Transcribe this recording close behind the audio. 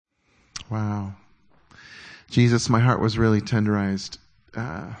Wow. Jesus, my heart was really tenderized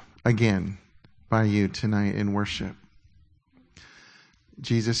again by you tonight in worship.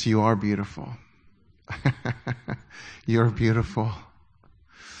 Jesus, you are beautiful. You're beautiful.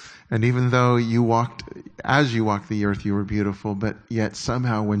 And even though as you walked the earth, you were beautiful, but yet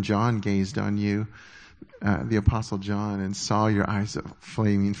somehow when John gazed on you, the Apostle John, and saw your eyes of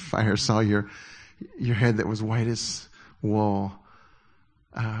flaming fire, saw your head that was white as wool,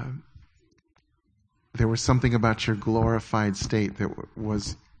 there was something about your glorified state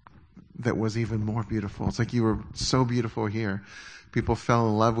that was even more beautiful. It's like you were so beautiful here. People fell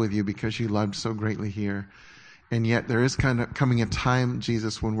in love with you because you loved so greatly here. And yet there is kind of coming a time,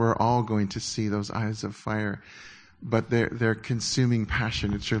 Jesus, when we're all going to see those eyes of fire. But they're consuming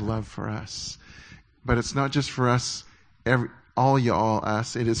passion. It's your love for us. But it's not just for us, all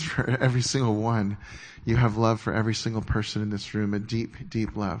us. It is for every single one. You have love for every single person in this room, a deep,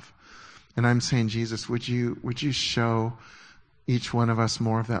 deep love. And I'm saying, Jesus, would you show each one of us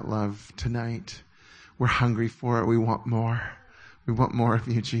more of that love tonight? We're hungry for it. We want more. We want more of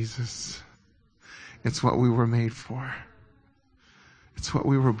you, Jesus. It's what we were made for. It's what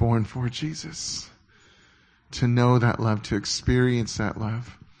we were born for, Jesus. To know that love, to experience that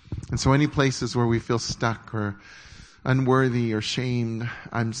love. And so any places where we feel stuck or unworthy or shamed,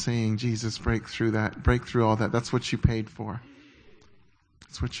 I'm saying, Jesus, break through that. Break through all that. That's what you paid for.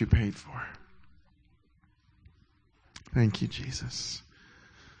 That's what you paid for. Thank you, Jesus.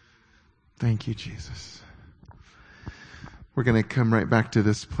 Thank you, Jesus. We're going to come right back to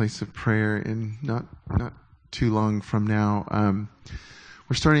this place of prayer in not too long from now.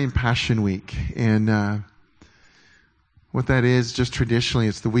 We're starting Passion Week, and what that is, just traditionally,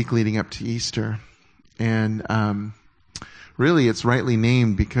 it's the week leading up to Easter, and really, it's rightly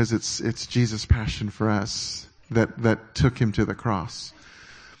named because it's Jesus' passion for us that took him to the cross,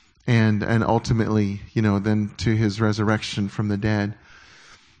 and ultimately, then to his resurrection from the dead.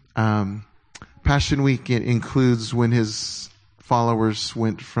 Passion Week, it includes when his followers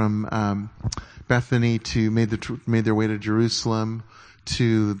went from Bethany to made their way to Jerusalem,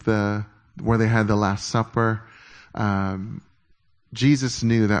 to where they had the Last Supper. Jesus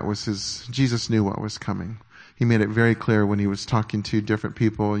knew Jesus knew what was coming. He made it very clear when he was talking to different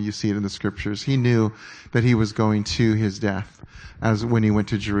people. You see it in the scriptures. He knew that he was going to his death as when he went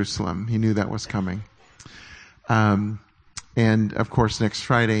to Jerusalem. He knew that was coming. And of course, next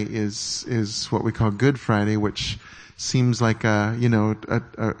Friday is what we call Good Friday, which seems like a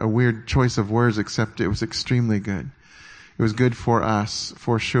weird choice of words, except it was extremely good. It was good for us,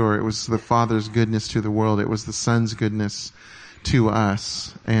 for sure. It was the Father's goodness to the world. It was the Son's goodness to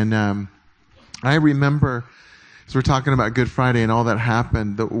us. And I remember, as we're talking about Good Friday and all that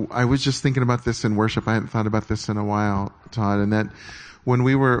happened, I was just thinking about this in worship. I hadn't thought about this in a while, Todd, and that when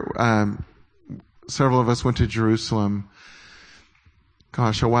we were, several of us went to Jerusalem,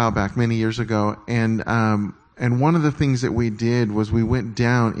 a while back, many years ago, and one of the things that we did was we went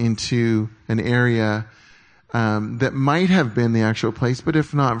down into an area that might have been the actual place, but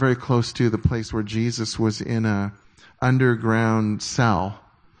if not, very close to the place where Jesus was in a underground cell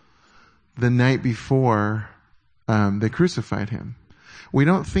the night before they crucified him. We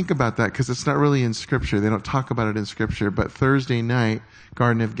don't think about that because it's not really in Scripture. They don't talk about it in Scripture. But Thursday night,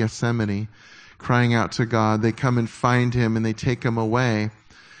 Garden of Gethsemane, crying out to God, they come and find him and they take him away.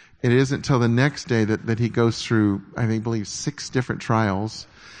 It isn't until the next day that he goes through, I believe 6 different trials,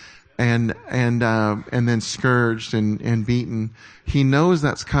 and then scourged and beaten. He knows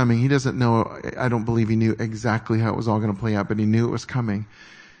that's coming. He doesn't know. I don't believe he knew exactly how it was all going to play out, but he knew it was coming.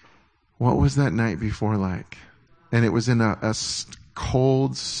 What was that night before like? And it was in a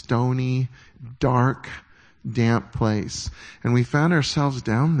cold, stony, dark, damp place, and we found ourselves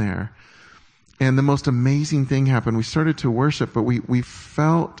down there. And the most amazing thing happened. We started to worship, but we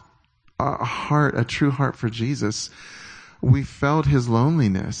felt a true heart for Jesus. We felt his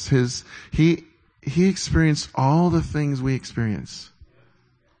loneliness. He experienced all the things we experience.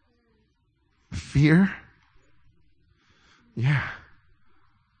 Fear. Yeah.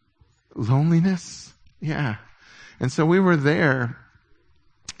 Loneliness. Yeah. And so we were there,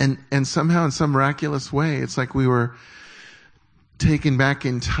 and somehow in some miraculous way, it's like we were taken back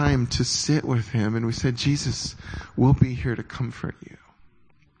in time to sit with him, and we said, Jesus, we'll be here to comfort you.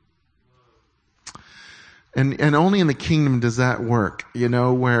 And only in the kingdom does that work,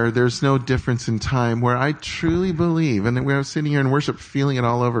 where there's no difference in time, where I truly believe, and we were sitting here in worship, feeling it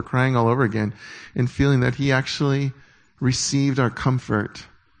all over, crying all over again, and feeling that he actually received our comfort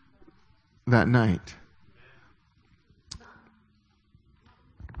that night.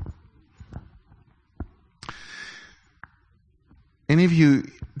 Any of you,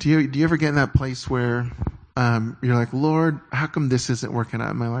 do you ever get in that place where you're like, Lord, how come this isn't working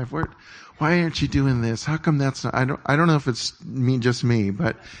out in my life? Why aren't you doing this? How come that's not? I don't know if it's just me,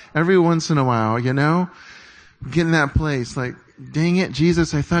 but every once in a while, get in that place like, dang it,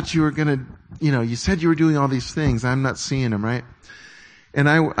 Jesus, I thought you were gonna, you said you were doing all these things. I'm not seeing them, right? And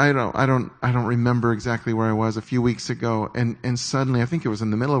I don't remember exactly where I was a few weeks ago, and suddenly, I think it was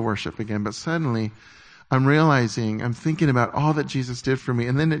in the middle of worship again, but suddenly I'm thinking about all that Jesus did for me,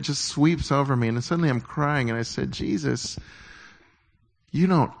 and then it just sweeps over me, and suddenly I'm crying, and I said, Jesus, you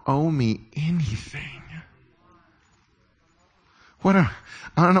don't owe me anything. I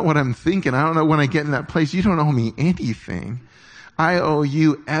don't know what I'm thinking. I don't know when I get in that place. You don't owe me anything. I owe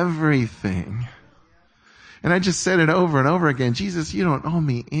you everything. And I just said it over and over again. Jesus, you don't owe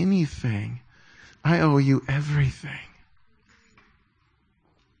me anything. I owe you everything.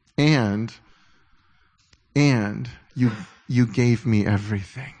 And you gave me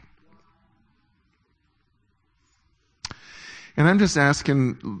everything. And I'm just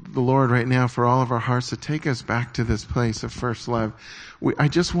asking the Lord right now for all of our hearts to take us back to this place of first love. I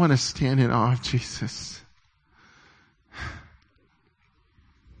just want to stand in awe of Jesus.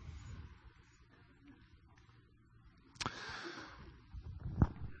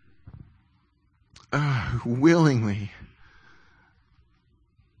 Willingly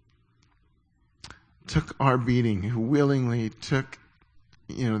took our beating, who willingly took,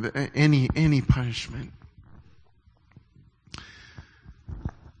 any punishment.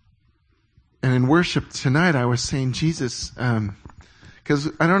 And in worship tonight, I was saying, Jesus, because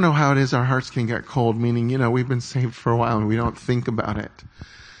I don't know how it is our hearts can get cold, meaning, we've been saved for a while and we don't think about it.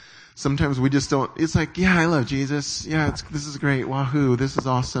 Sometimes we just don't, it's like, yeah, I love Jesus. Yeah, this is great. Wahoo, this is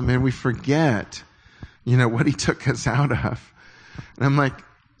awesome. And we forget, what he took us out of. And I'm like,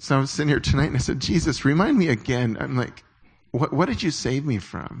 so I was sitting here tonight and I said, Jesus, remind me again. I'm like, what did you save me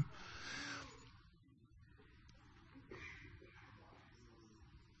from?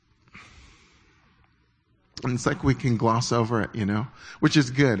 And it's like we can gloss over it, which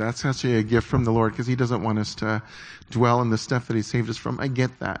is good. That's actually a gift from the Lord because he doesn't want us to dwell on the stuff that he saved us from. I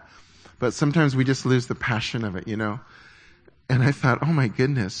get that. But sometimes we just lose the passion of it, And I thought, oh my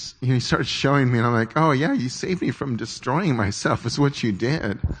goodness. He started showing me and I'm like, oh yeah, you saved me from destroying myself is what you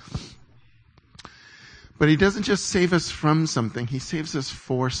did. But he doesn't just save us from something. He saves us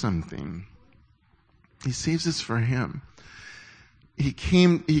for something. He saves us for him. He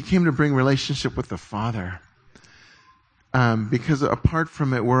came to bring relationship with the Father. Because apart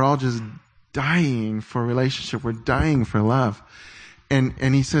from it, we're all just dying for relationship. We're dying for love.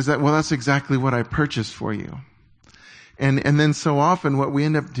 And he says that, well, that's exactly what I purchased for you. And then so often what we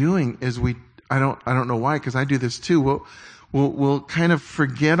end up doing is I don't know why, because I do this too. We'll kind of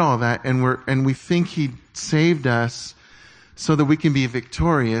forget all that and we think he saved us so that we can be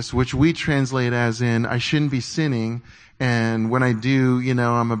victorious, which we translate as in, I shouldn't be sinning. And when I do,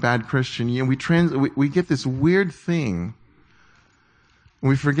 I'm a bad Christian. We get this weird thing.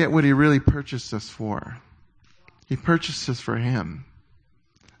 We forget what he really purchased us for. He purchased us for him.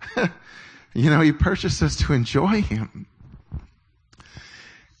 He purchased us to enjoy him.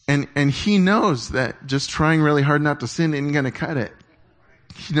 And he knows that just trying really hard not to sin isn't going to cut it.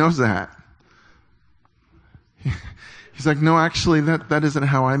 He knows that. He's like, no, actually, that isn't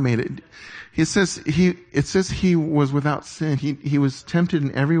how I made it. It says he was without sin. He was tempted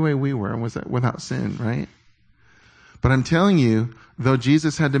in every way we were and was without sin, right? But I'm telling you, though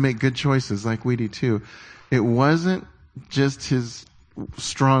Jesus had to make good choices like we do too, it wasn't just his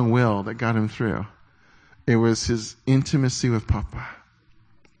strong will that got him through. It was his intimacy with Papa.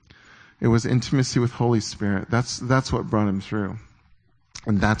 It was intimacy with Holy Spirit. That's what brought him through.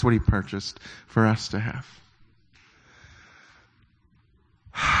 And that's what he purchased for us to have.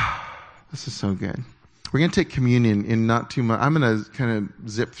 This is so good. We're going to take communion in not too much. I'm going to kind of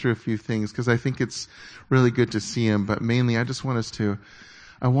zip through a few things because I think it's really good to see him. But mainly, I want us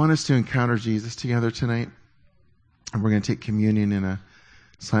to encounter Jesus together tonight. And we're going to take communion in a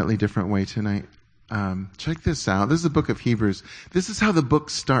slightly different way tonight. Check this out. This is the book of Hebrews. This is how the book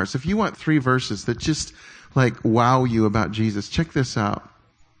starts. If you want 3 verses that just wow you about Jesus, check this out.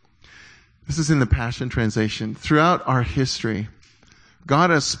 This is in the Passion Translation. Throughout our history, God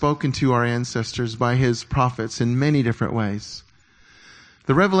has spoken to our ancestors by his prophets in many different ways.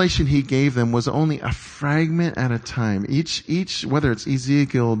 The revelation he gave them was only a fragment at a time. Each, whether it's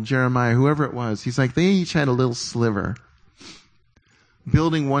Ezekiel, Jeremiah, whoever it was, he's like, they each had a little sliver,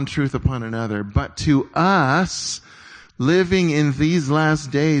 building one truth upon another. But to us, living in these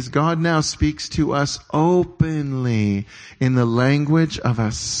last days, God now speaks to us openly in the language of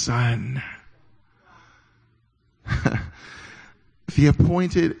a son. the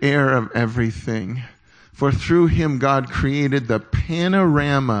appointed heir of everything. For through him God created the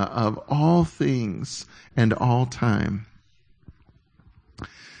panorama of all things and all time.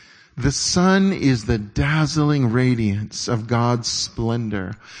 The sun is the dazzling radiance of God's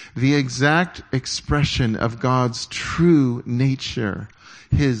splendor, the exact expression of God's true nature,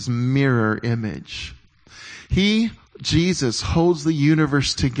 his mirror image. He, Jesus, holds the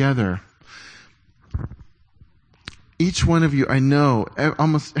universe together. Each one of you, I know,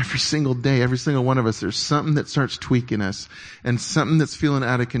 almost every single day, every single one of us, there's something that starts tweaking us, and something that's feeling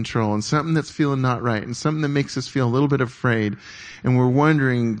out of control, and something that's feeling not right, and something that makes us feel a little bit afraid. And we're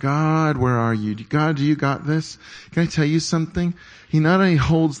wondering, God, where are you? God, do you got this? Can I tell you something? He not only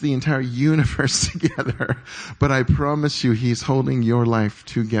holds the entire universe together, but I promise you, he's holding your life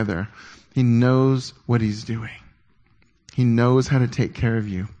together. He knows what he's doing. He knows how to take care of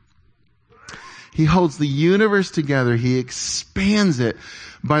you. He holds the universe together. He expands it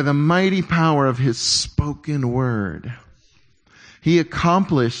by the mighty power of his spoken word. He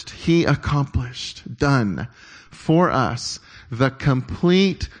accomplished, done for us the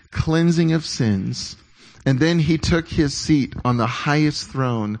complete cleansing of sins. And then he took his seat on the highest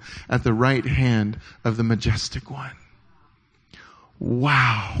throne at the right hand of the majestic one.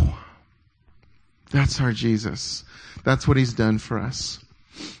 Wow. That's our Jesus. That's what he's done for us.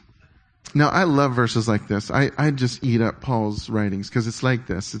 Now, I love verses like this. I just eat up Paul's writings because it's like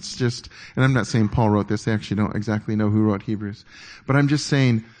this. It's just, and I'm not saying Paul wrote this. They actually don't exactly know who wrote Hebrews. But I'm just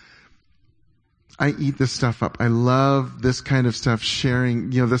saying, I eat this stuff up. I love this kind of stuff, sharing,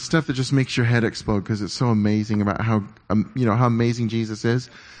 the stuff that just makes your head explode because it's so amazing about how amazing Jesus is.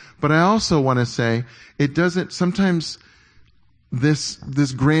 But I also want to say, it doesn't, sometimes this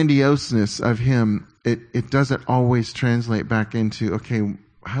grandioseness of him, it doesn't always translate back into, okay,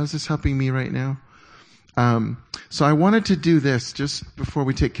 how's this helping me right now? So I wanted to do this just before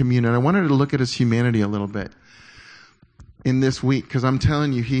we take communion. I wanted to look at his humanity a little bit in this week, because I'm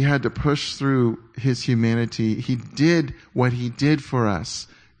telling you, he had to push through his humanity. He did what he did for us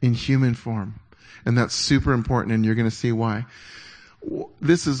in human form. And that's super important, and you're going to see why.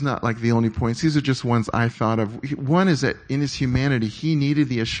 This is not like the only points. These are just ones I thought of. One is that in his humanity, he needed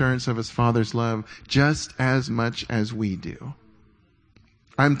the assurance of his Father's love just as much as we do.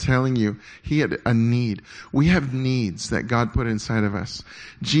 I'm telling you, he had a need. We have needs that God put inside of us.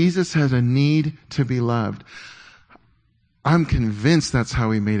 Jesus has a need to be loved. I'm convinced that's how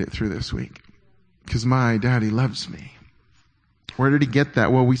he made it through this week. Because my daddy loves me. Where did he get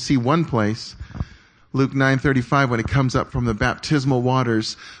that? Well, we see one place, Luke 9:35, when it comes up from the baptismal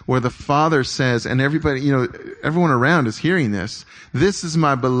waters, where the Father says, and everybody, everyone around is hearing this, "This is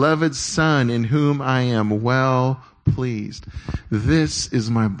my beloved Son in whom I am well pleased. This is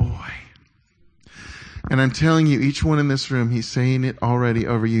my boy." And I'm telling you, each one in this room, he's saying it already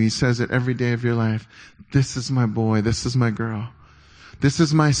over you. He says it every day of your life. This is my boy. This is my girl. This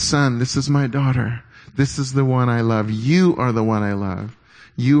is my son. This is my daughter. This is the one I love. You are the one I love.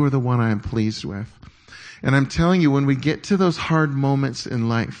 You are the one I am pleased with. And I'm telling you, when we get to those hard moments in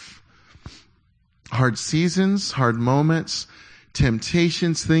life, hard seasons, hard moments,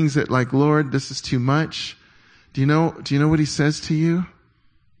 temptations, things that like, Lord, this is too much. Do you know what he says to you?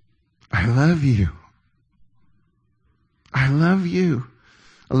 I love you. I love you.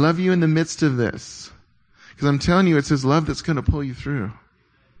 I love you in the midst of this. Because I'm telling you, it's his love that's going to pull you through.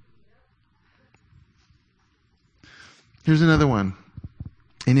 Here's another one.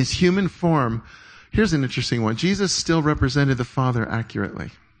 In his human form, here's an interesting one. Jesus still represented the Father accurately.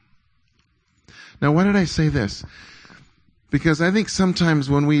 Now, why did I say this? Because I think sometimes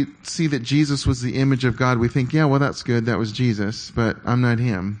when we see that Jesus was the image of God, we think, yeah, well, that's good. That was Jesus, but I'm not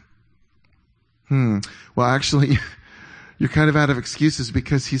him. Well, actually, you're kind of out of excuses,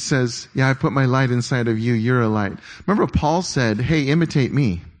 because he says, yeah, I put my light inside of you. You're a light. Remember, Paul said, hey, imitate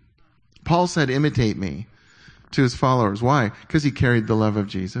me. Paul said, imitate me to his followers. Why? Because he carried the love of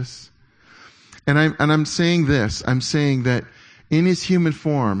Jesus. And I'm saying this. I'm saying that in his human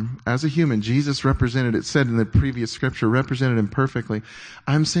form, as a human, Jesus represented, it said in the previous scripture, represented him perfectly.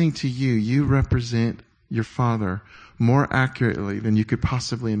 I'm saying to you, you represent your Father more accurately than you could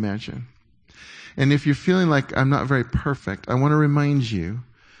possibly imagine. And if you're feeling like I'm not very perfect, I want to remind you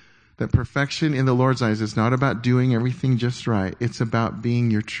that perfection in the Lord's eyes is not about doing everything just right. It's about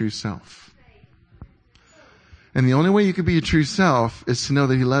being your true self. And the only way you can be your true self is to know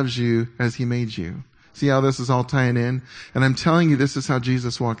that he loves you as he made you. See how this is all tying in? And I'm telling you, this is how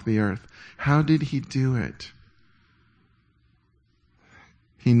Jesus walked the earth. How did he do it?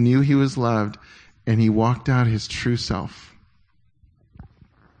 He knew he was loved, and he walked out his true self.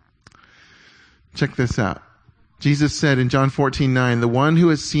 Check this out. Jesus said in John 14:9, the one who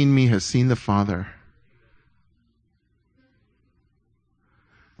has seen me has seen the Father.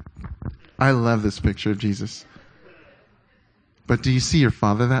 I love this picture of Jesus. But do you see your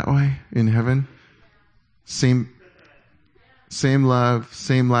Father that way in heaven? Same love,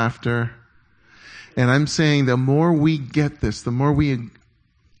 same laughter. And I'm saying the more we get this, the more we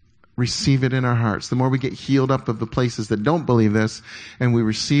receive it in our hearts, the more we get healed up of the places that don't believe this, and we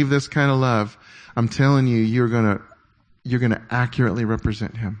receive this kind of love, I'm telling you, you're gonna accurately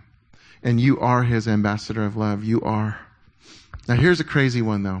represent him. And you are his ambassador of love. You are. Now here's a crazy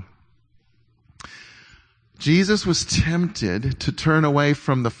one though. Jesus was tempted to turn away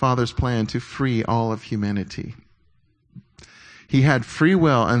from the Father's plan to free all of humanity. He had free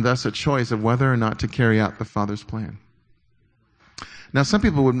will and thus a choice of whether or not to carry out the Father's plan. Now some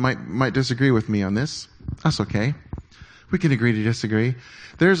people might disagree with me on this. That's okay. We can agree to disagree.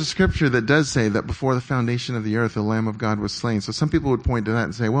 There's a scripture that does say that before the foundation of the earth, the Lamb of God was slain. So some people would point to that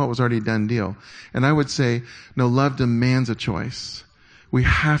and say, well, it was already a done deal. And I would say, no, love demands a choice. We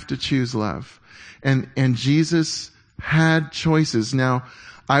have to choose love. And Jesus had choices. Now,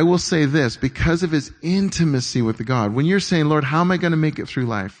 I will say this, because of his intimacy with God, when you're saying, Lord, how am I going to make it through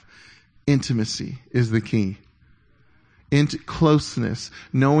life? Intimacy is the key. Closeness,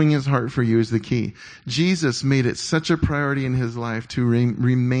 knowing his heart for you is the key. Jesus made it such a priority in his life to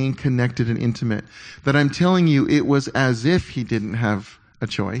remain connected and intimate that I'm telling you, it was as if he didn't have a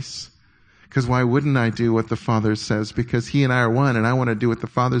choice. Because why wouldn't I do what the Father says? Because he and I are one, and I want to do what the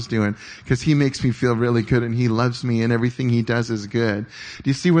Father's doing. Because he makes me feel really good, and he loves me, and everything he does is good. Do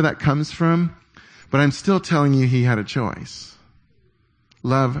you see where that comes from? But I'm still telling you he had a choice.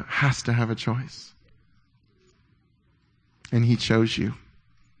 Love has to have a choice. And he chose you.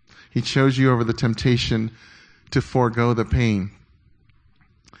 He chose you over the temptation to forego the pain.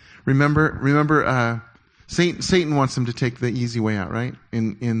 Remember, Satan wants them to take the easy way out, right?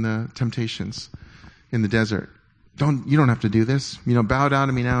 In the temptations in the desert. You don't have to do this. Bow down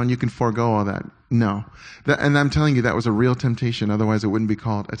to me now and you can forego all that. No. And I'm telling you, that was a real temptation. Otherwise it wouldn't be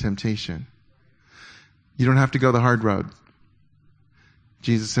called a temptation. You don't have to go the hard road.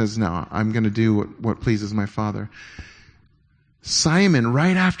 Jesus says, no, I'm going to do what pleases my Father. Simon,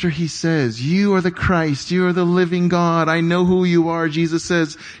 right after he says, you are the Christ, you are the living God, I know who you are, Jesus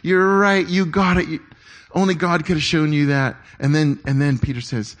says, you're right, you got it. Only God could have shown you that. And then Peter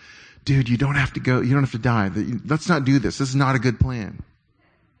says, dude, you don't have to go, you don't have to die. Let's not do this. This is not a good plan.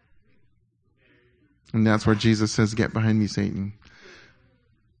 And that's where Jesus says, get behind me, Satan.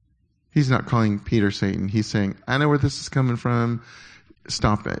 He's not calling Peter Satan. He's saying, I know where this is coming from.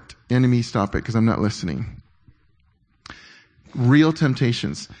 Stop it. Enemy, stop it, because I'm not listening. Real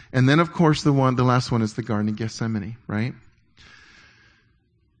temptations. And then of course the last one is the Garden of Gethsemane, right?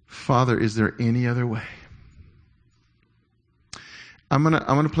 Father, is there any other way? I'm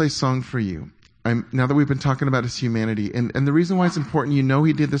gonna play a song for you. Now that we've been talking about his humanity, and the reason why it's important,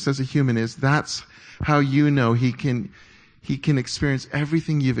 he did this as a human, is that's how he can experience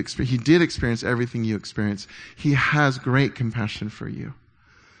everything you've experienced. He did experience everything you experienced. He has great compassion for you.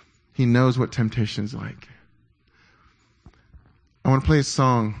 He knows what temptation's like. I want to play a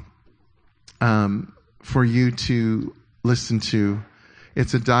song for you to listen to.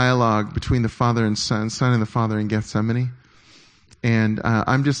 It's a dialogue between the Father and Son and the Father in Gethsemane. And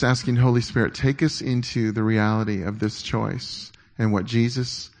I'm just asking Holy Spirit, take us into the reality of this choice and what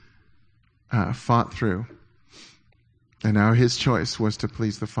Jesus fought through. And now his choice was to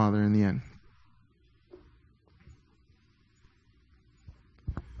please the Father in the end.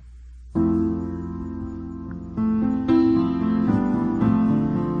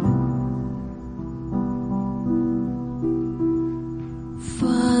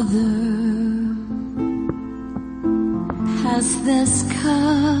 Has this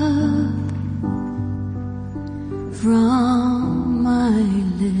cup from my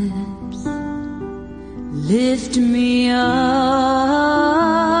lips, lift me up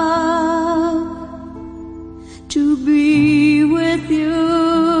to be with you.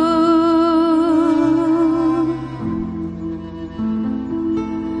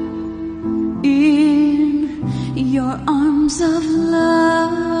 In your arms of love.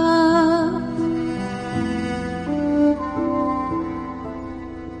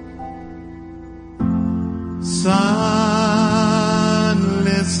 Son,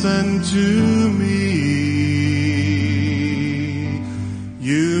 listen to me.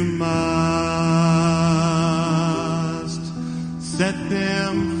 You must set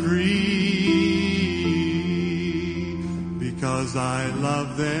them free because I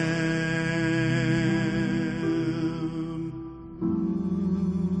love them.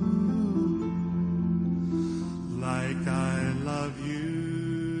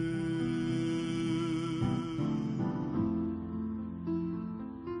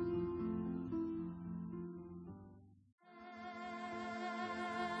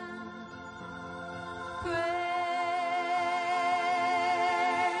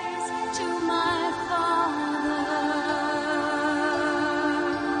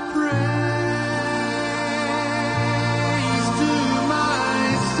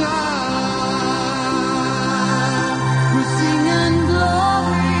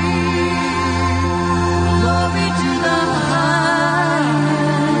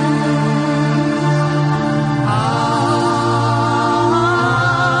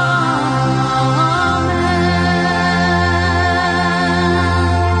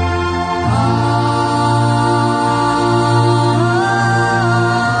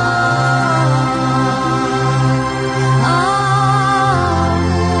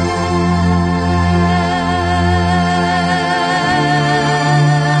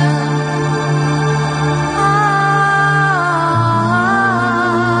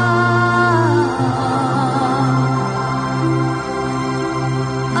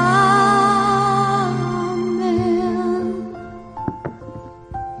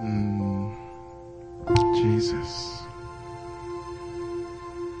 Jesus.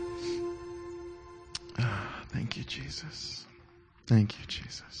 Thank you, Jesus. Thank you,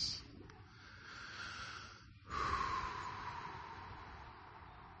 Jesus.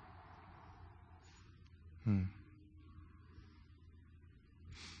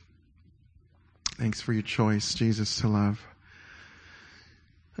 Thanks for your choice, Jesus, to love.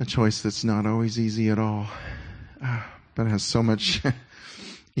 A choice that's not always easy at all, but has so much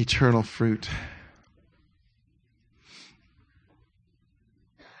eternal fruit.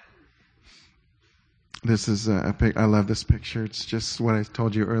 This is I love this picture. It's just what I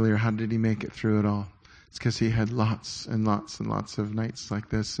told you earlier. How did he make it through it all? It's because he had lots and lots and lots of nights like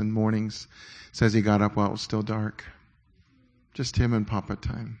this and mornings. It says he got up while it was still dark. Just him and Papa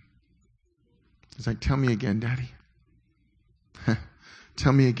time. He's like, tell me again, Daddy.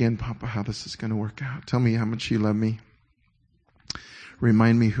 Tell me again, Papa, how this is going to work out. Tell me how much you love me.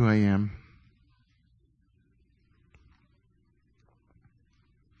 Remind me who I am.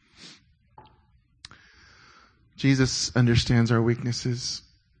 Jesus understands our weaknesses.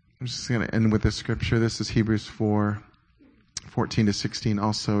 I'm just going to end with a scripture. This is Hebrews 4:14-16,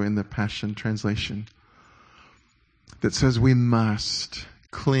 also in the Passion Translation, that says we must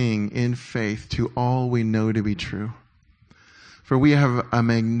cling in faith to all we know to be true. For we have a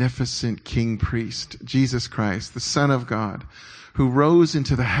magnificent King Priest, Jesus Christ, the Son of God, who rose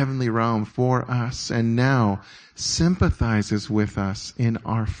into the heavenly realm for us and now sympathizes with us in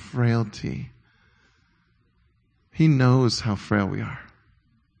our frailty. He knows how frail we are.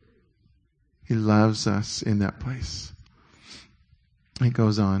 He loves us in that place. It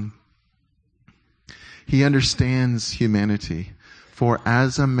goes on. He understands humanity. For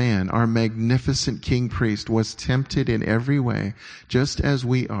as a man, our magnificent King Priest was tempted in every way, just as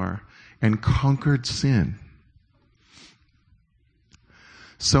we are, and conquered sin.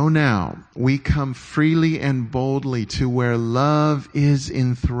 So now we come freely and boldly to where love is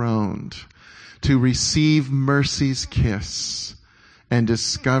enthroned, to receive mercy's kiss and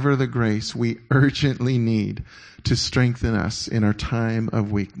discover the grace we urgently need to strengthen us in our time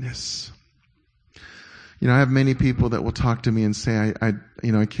of weakness. You know, I have many people that will talk to me and say, I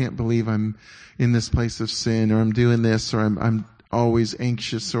can't believe I'm in this place of sin, or I'm doing this, or I'm always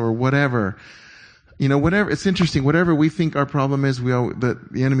anxious, or whatever. You know, whatever. It's interesting. Whatever we think our problem is, the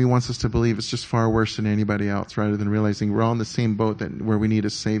enemy wants us to believe it's just far worse than anybody else, rather than realizing we're all in the same boat where we need a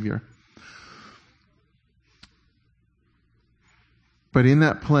Savior. But in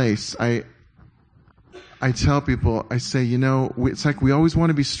that place, I tell people, I say, it's like we always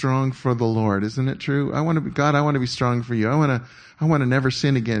want to be strong for the Lord. Isn't it true? I want to be strong for you. I want to never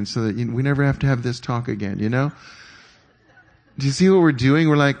sin again so that we never have to have this talk again, Do you see what we're doing?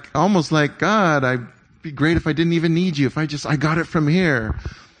 We're like, almost like, God, I'd be great if I didn't even need you. If I got it from here.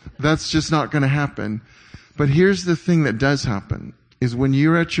 That's just not going to happen. But here's the thing that does happen, is when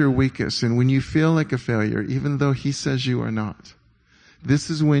you're at your weakest and when you feel like a failure, even though He says you are not,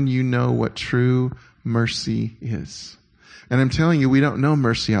 this is when you know what true mercy is. And I'm telling you, we don't know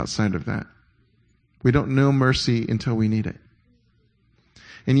mercy outside of that. We don't know mercy until we need it.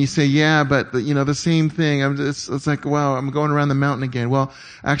 And you say, yeah, but the same thing. It's like, wow, I'm going around the mountain again. Well,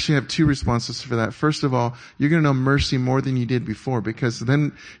 actually I have two responses for that. First of all, you're going to know mercy more than you did before, because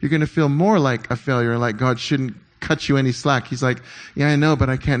then you're going to feel more like a failure, like God shouldn't cut you any slack. He's like, yeah, I know, but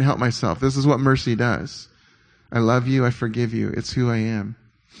I can't help myself. This is what mercy does. I love you. I forgive you. It's who I am.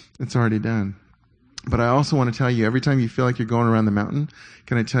 It's already done. But I also want to tell you, every time you feel like you're going around the mountain,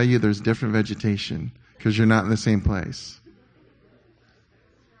 can I tell you there's different vegetation, because you're not in the same place.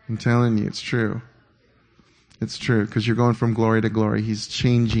 I'm telling you, it's true. It's true, because you're going from glory to glory. He's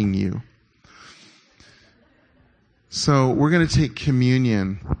changing you. So we're going to take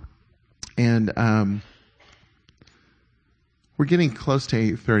communion, and we're getting close to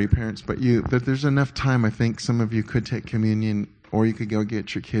 8:30, parents, but there's enough time. I think some of you could take communion, or you could go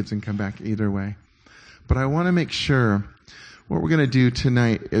get your kids and come back either way. But I want to make sure what we're going to do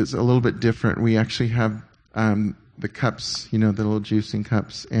tonight is a little bit different. We actually have the cups, the little juicing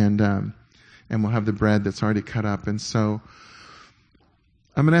cups, and we'll have the bread that's already cut up. And so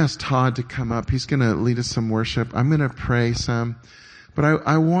I'm going to ask Todd to come up. He's going to lead us some worship. I'm going to pray some. But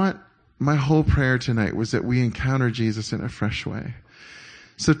I want, my whole prayer tonight was that we encounter Jesus in a fresh way.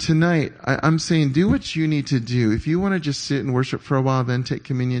 So tonight, I'm saying do what you need to do. If you want to just sit and worship for a while, then take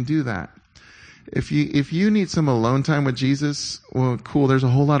communion, do that. If you need some alone time with Jesus, well, cool. There's a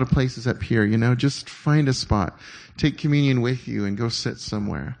whole lot of places up here, just find a spot. Take communion with you and go sit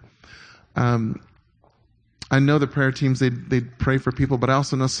somewhere. I know the prayer teams, they pray for people, but I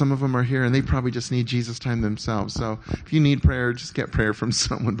also know some of them are here and they probably just need Jesus time themselves. So if you need prayer, just get prayer from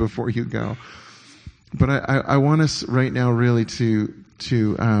someone before you go. But I want us right now really to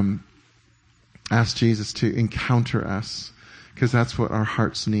ask Jesus to encounter us, because that's what our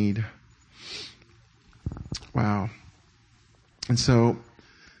hearts need. Wow. And so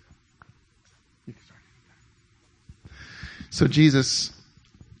Jesus,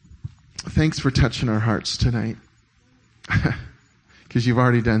 thanks for touching our hearts tonight, because you've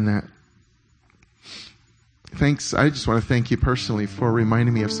already done that. Thanks. I just want to thank you personally for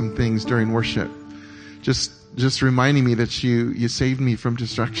reminding me of some things during worship. Just reminding me that you saved me from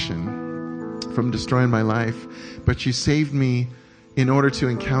destruction, from destroying my life, but you saved me in order to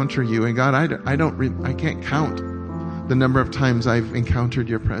encounter you. And God, I can't count the number of times I've encountered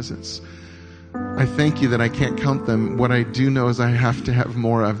your presence. I thank you that I can't count them. What I do know is I have to have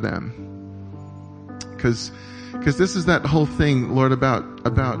more of them. Because this is that whole thing, Lord, about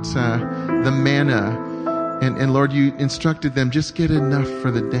the manna. And Lord, you instructed them, just get enough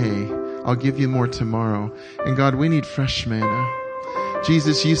for the day. I'll give you more tomorrow. And God, we need fresh manna.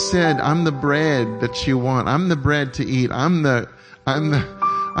 Jesus, you said, I'm the bread that you want. I'm the bread to eat. It's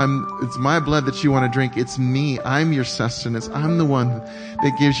my blood that you want to drink. It's me. I'm your sustenance. I'm the one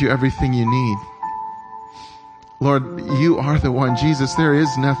that gives you everything you need. Lord, you are the one. Jesus, there is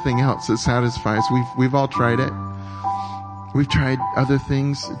nothing else that satisfies. We've all tried it. We've tried other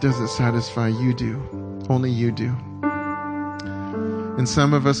things. It doesn't satisfy. You do. Only you do. And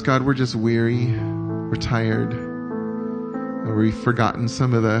some of us, God, we're just weary. We're tired. Or we've forgotten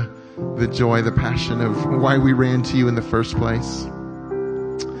some of the joy, the passion of why we ran to you in the first place.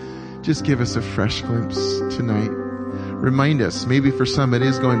 Just give us a fresh glimpse tonight. Remind us. Maybe for some it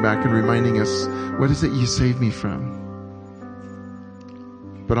is going back and reminding us, what is it you saved me from?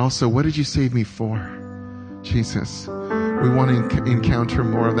 But also, what did you save me for? Jesus, we want to encounter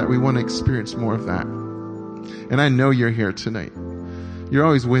more of that. We want to experience more of that. And I know you're here tonight. You're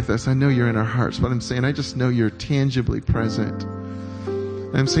always with us. I know you're in our hearts. But I'm saying, I just know you're tangibly present.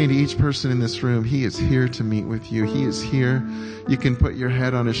 I'm saying to each person in this room, he is here to meet with you. He is here. You can put your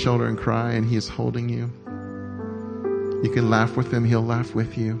head on his shoulder and cry, and he is holding you. You can laugh with him. He'll laugh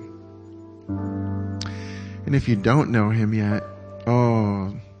with you. And if you don't know him yet,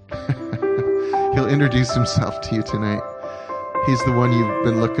 he'll introduce himself to you tonight. He's the one you've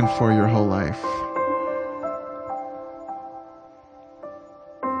been looking for your whole life.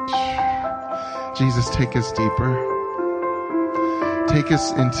 Jesus, take us deeper. Take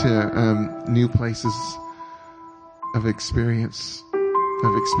us into new places of experience,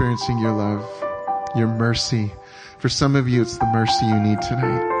 of experiencing your love, your mercy. For some of you, it's the mercy you need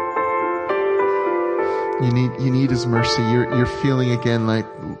tonight. You need his mercy. You're feeling again like,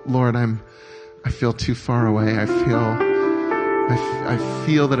 Lord, I feel too far away. I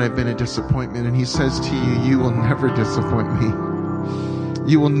feel that I've been a disappointment. And he says to you, you will never disappoint me.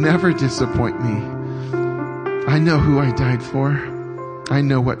 You will never disappoint me. I know who I died for. I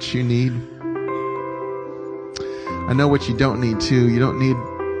know what you need. I know what you don't need too. You don't need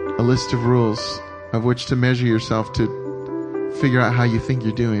a list of rules of which to measure yourself to figure out how you think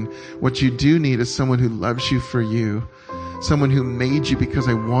you're doing. What you do need is someone who loves you for you. Someone who made you because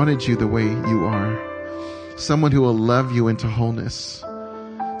I wanted you the way you are. Someone who will love you into wholeness.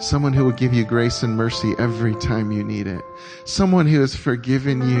 Someone who will give you grace and mercy every time you need it. Someone who has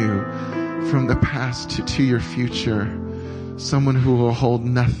forgiven you from the past to your future. Someone who will hold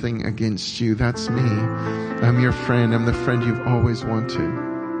nothing against you. That's me. I'm your friend. I'm the friend you've always wanted.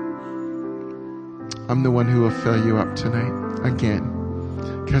 I'm the one who will fill you up tonight again,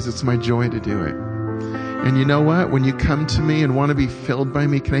 because it's my joy to do it. And you know what? When you come to me and want to be filled by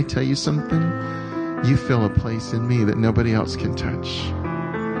me, can I tell you something? You fill a place in me that nobody else can touch.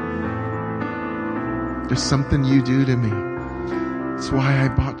 There's something you do to me. It's why I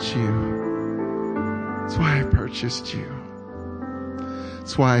bought you. It's why I purchased you.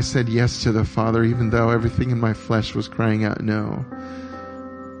 It's why I said yes to the Father, even though everything in my flesh was crying out no.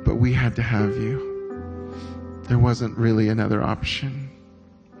 But we had to have you. There wasn't really another option.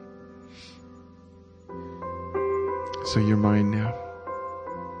 So you're mine now.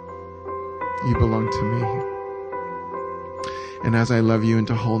 You belong to me. And as I love you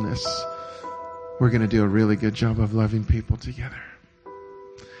into wholeness, we're going to do a really good job of loving people together.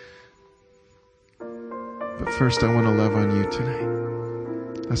 But first, I want to love on you tonight.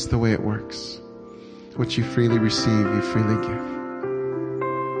 That's the way it works. What you freely receive, you freely give.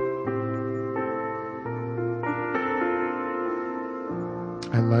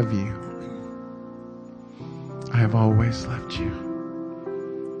 I love you. I have always loved you.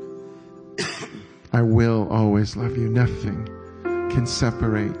 I will always love you. Nothing can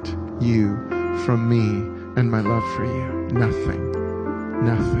separate you from me and my love for you. Nothing.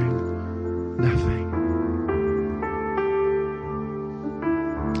 Nothing. Nothing.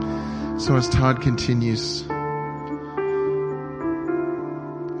 So as Todd continues, I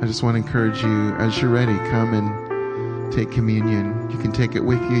just want to encourage you, as you're ready, come and take communion. You can take it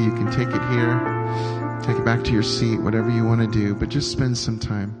with you. You can take it here. Take it back to your seat, whatever you want to do. But just spend some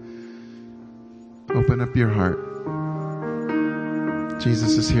time. Open up your heart.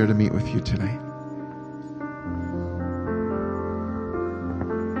 Jesus is here to meet with you tonight.